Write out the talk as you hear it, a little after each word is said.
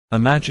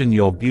Imagine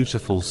your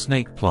beautiful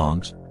snake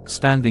plant,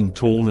 standing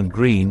tall and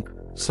green,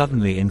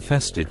 suddenly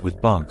infested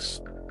with bugs.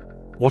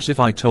 What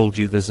if I told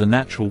you there's a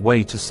natural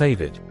way to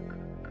save it?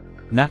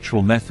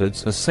 Natural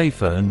methods are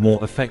safer and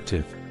more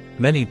effective.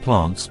 Many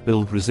plants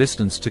build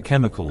resistance to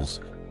chemicals,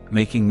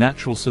 making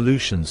natural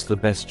solutions the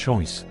best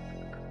choice.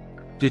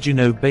 Did you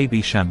know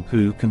baby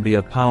shampoo can be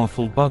a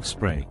powerful bug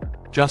spray?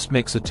 Just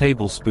mix a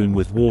tablespoon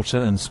with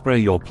water and spray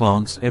your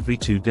plants every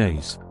 2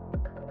 days.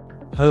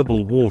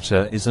 Herbal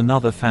water is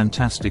another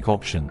fantastic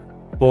option.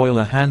 Boil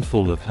a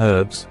handful of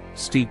herbs,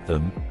 steep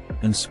them,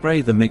 and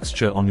spray the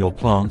mixture on your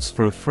plants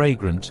for a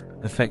fragrant,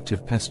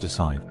 effective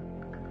pesticide.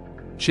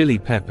 Chili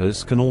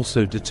peppers can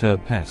also deter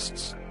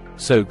pests.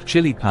 Soak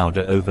chili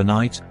powder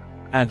overnight,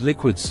 add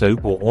liquid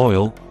soap or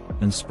oil,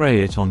 and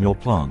spray it on your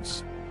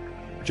plants.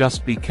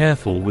 Just be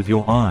careful with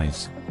your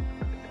eyes.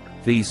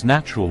 These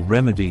natural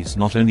remedies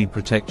not only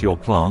protect your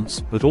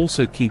plants but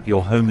also keep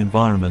your home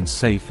environment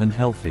safe and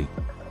healthy.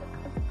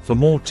 For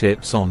more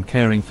tips on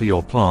caring for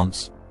your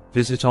plants,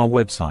 visit our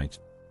website.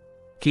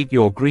 Keep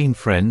your green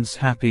friends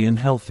happy and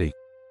healthy.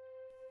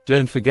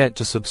 Don't forget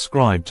to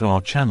subscribe to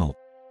our channel.